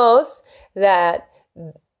saying goes that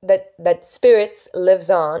spirits lives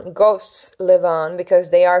on, ghosts live on because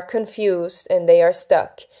they are confused and they are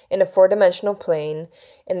stuck in a 4-dimensional plane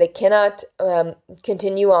and they cannot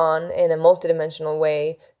continue on in a multidimensional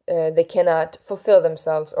way. They cannot fulfill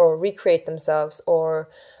themselves or recreate themselves or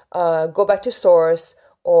go back to source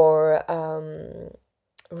or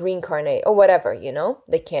reincarnate or whatever, you know?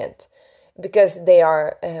 They can't because they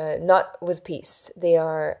are not with peace. They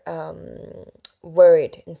are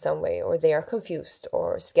worried in some way, or they are confused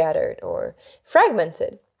or scattered or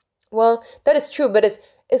fragmented. Well, that is true, but it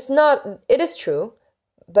is true,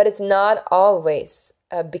 but it's not always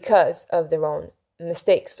because of their own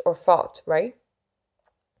mistakes or fault, right?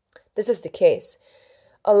 This is the case.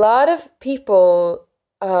 A lot of people,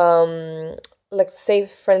 like say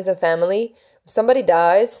friends and family, somebody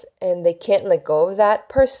dies and they can't let go of that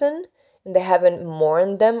person and they haven't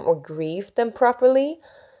mourned them or grieved them properly,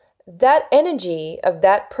 that energy of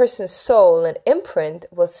that person's soul and imprint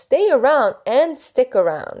will stay around and stick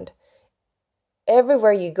around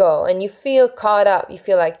everywhere you go. And you feel caught up. You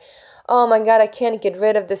feel like, oh my God, I can't get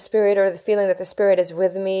rid of the spirit, or the feeling that the spirit is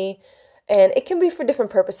with me. And it can be for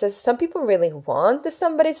different purposes. Some people really want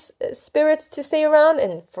somebody's spirits to stay around,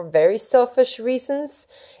 and for very selfish reasons.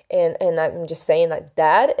 And I'm just saying, like,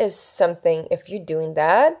 that is something, if you're doing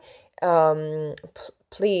that,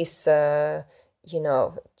 please,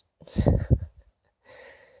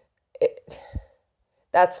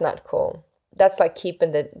 that's not cool. That's like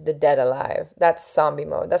keeping the dead alive. That's zombie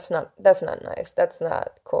mode. That's not nice. That's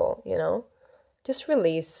not cool, Just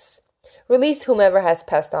release whomever has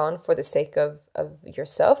passed on for the sake of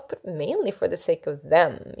yourself, but mainly for the sake of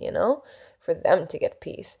them, for them to get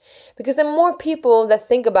peace. Because the more people that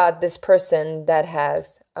think about this person that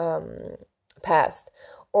has passed,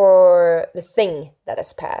 or the thing that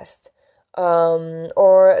has passed,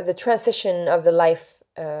 or the transition of the life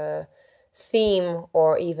theme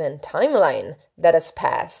or even timeline that has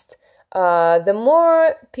passed, the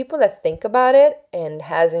more people that think about it and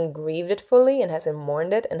hasn't grieved it fully and hasn't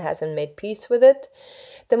mourned it and hasn't made peace with it,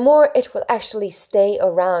 the more it will actually stay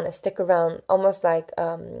around and stick around, almost like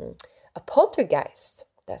a poltergeist.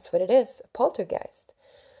 That's what it is, a poltergeist.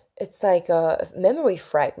 It's like a memory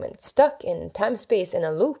fragment stuck in time, space, in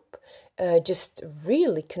a loop, just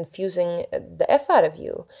really confusing the F out of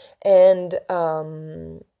you. And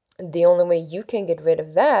the only way you can get rid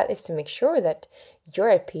of that is to make sure that you're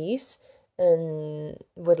at peace and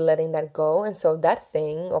with letting that go. And so that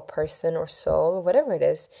thing or person or soul or whatever it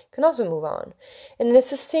is can also move on. And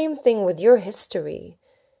it's the same thing with your history.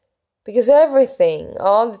 Because everything,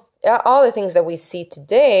 all the things that we see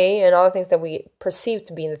today and all the things that we perceive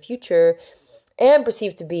to be in the future and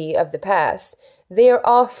perceive to be of the past, they are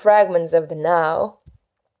all fragments of the now.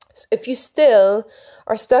 So if you still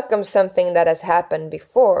are stuck on something that has happened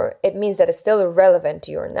before, it means that it's still relevant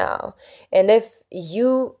to your now. And if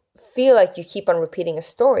you feel like you keep on repeating a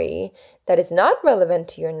story that is not relevant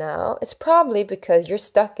to your now, it's probably because you're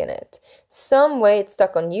stuck in it. Some way it's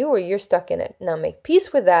stuck on you, or you're stuck in it. Now make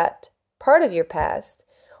peace with that part of your past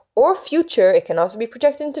or future. It can also be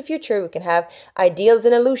projected into future. We can have ideals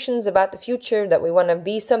and illusions about the future, that we want to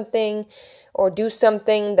be something or do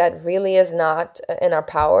something that really is not in our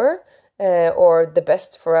power, or the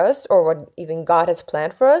best for us, or what even God has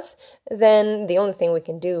planned for us. Then the only thing we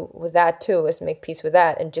can do with that too is make peace with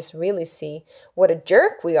that and just really see what a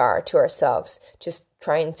jerk we are to ourselves, just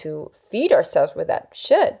trying to feed ourselves with that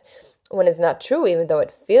shit when it's not true, even though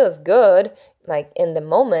it feels good. Like in the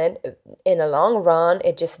moment, in a long run,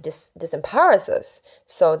 it just disempowers us.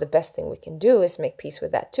 So the best thing we can do is make peace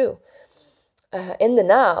with that too. In the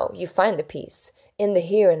now, you find the peace. In the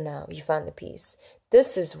here and now, you find the peace.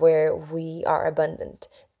 This is where we are abundant.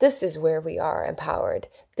 This is where we are empowered.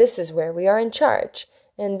 This is where we are in charge.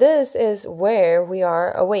 And this is where we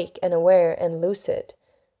are awake and aware and lucid.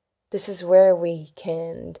 This is where we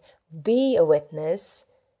can be a witness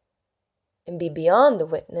and be beyond the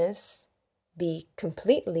witness, be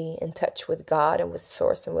completely in touch with God and with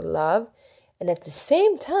Source and with love, and at the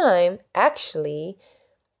same time actually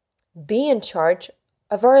be in charge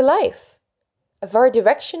of our life, of our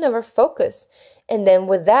direction, of our focus. And then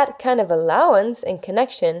with that kind of allowance and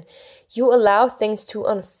connection, you allow things to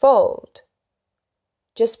unfold.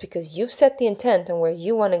 Just because you've set the intent on where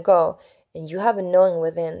you want to go, and you have a knowing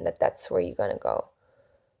within that that's where you're going to go.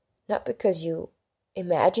 Not because you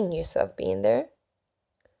imagine yourself being there,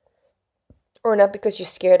 or not because you're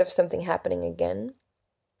scared of something happening again,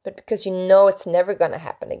 but because you know it's never going to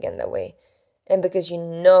happen again that way. And because you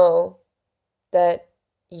know that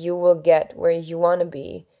you will get where you want to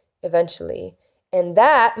be eventually. And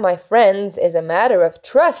that, my friends, is a matter of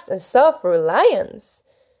trust and self-reliance.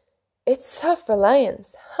 It's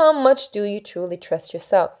self-reliance. How much do you truly trust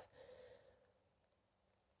yourself?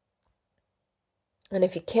 And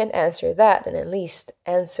if you can't answer that, then at least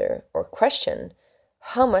answer or question,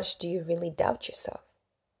 how much do you really doubt yourself?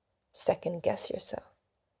 Second guess yourself.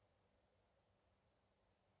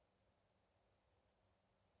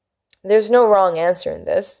 There's no wrong answer in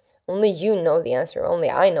this. Only you know the answer. Only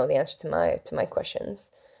I know the answer to my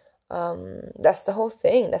questions. That's the whole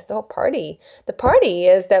thing. That's the whole party. The party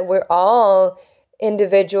is that we're all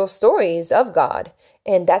individual stories of God.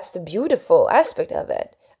 And that's the beautiful aspect of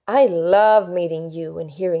it. I love meeting you and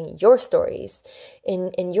hearing your stories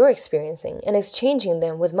in your experiencing and exchanging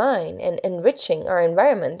them with mine and enriching our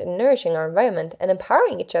environment and nourishing our environment and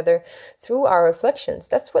empowering each other through our reflections.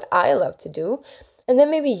 That's what I love to do. And then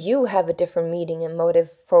maybe you have a different meaning and motive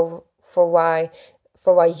for why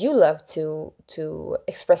you love to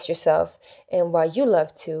express yourself and why you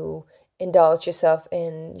love to indulge yourself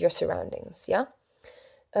in your surroundings, yeah?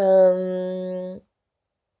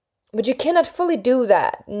 But you cannot fully do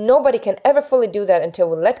that. Nobody can ever fully do that until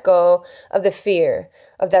we let go of the fear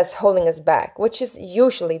of that's holding us back, which is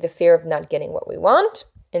usually the fear of not getting what we want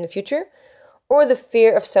in the future, or the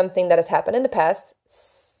fear of something that has happened in the past,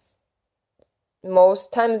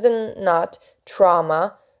 most times than not,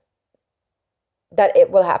 trauma, that it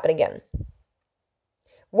will happen again.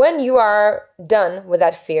 When you are done with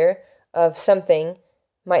that fear of something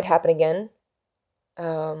might happen again,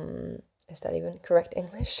 is that even correct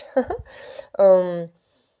English?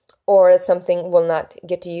 Or something will not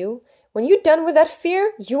get to you. When you're done with that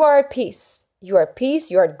fear, you are at peace. You are at peace,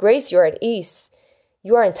 you are at grace, you are at ease.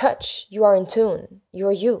 You are in touch, you are in tune, you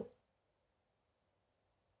are you.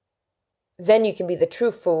 Then you can be the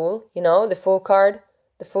true fool, the fool card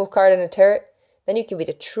in the tarot. Then you can be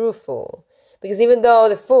the true fool. Because even though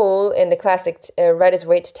the fool in the classic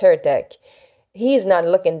Rider-Waite tarot deck, he's not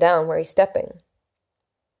looking down where he's stepping.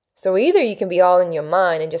 So either you can be all in your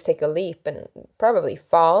mind and just take a leap and probably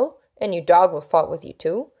fall, and your dog will fall with you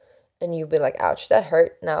too, and you'll be like, ouch, that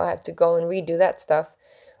hurt, now I have to go and redo that stuff.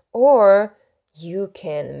 Or you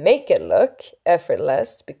can make it look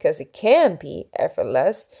effortless, because it can be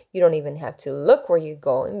effortless. You don't even have to look where you're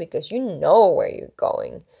going, because you know where you're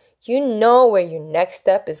going. You know where your next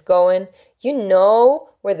step is going. You know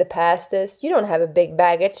where the past is. You don't have a big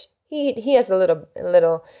baggage. He has a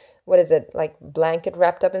little, what is it, like blanket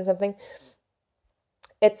wrapped up in something.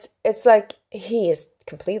 It's like he is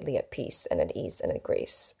completely at peace and at ease and at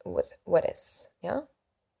grace with what is. Yeah?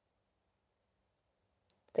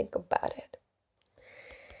 Think about it.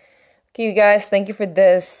 Okay, you guys, thank you for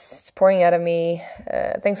this. It's pouring out of me.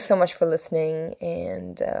 Thanks so much for listening.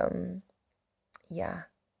 And yeah,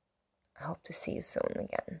 I hope to see you soon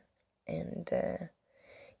again. And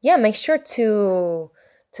yeah, make sure to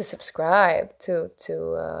subscribe to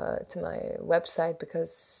my website,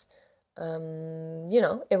 because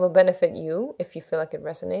it will benefit you if you feel like it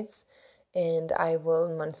resonates. And I will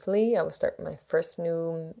start my first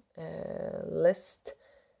new list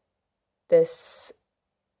this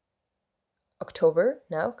October,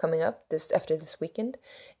 now coming up after this weekend,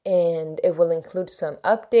 and it will include some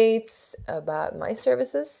updates about my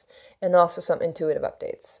services and also some intuitive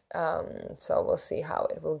updates. So we'll see how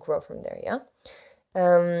it will grow from there. Yeah.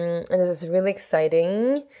 And this is really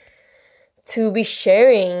exciting to be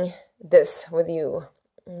sharing this with you,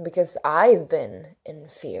 because I've been in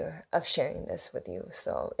fear of sharing this with you.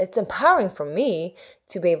 So it's empowering for me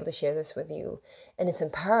to be able to share this with you, and it's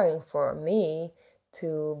empowering for me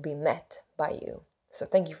to be met by you. So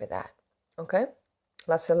thank you for that. Okay?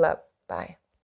 Lots of love. Bye.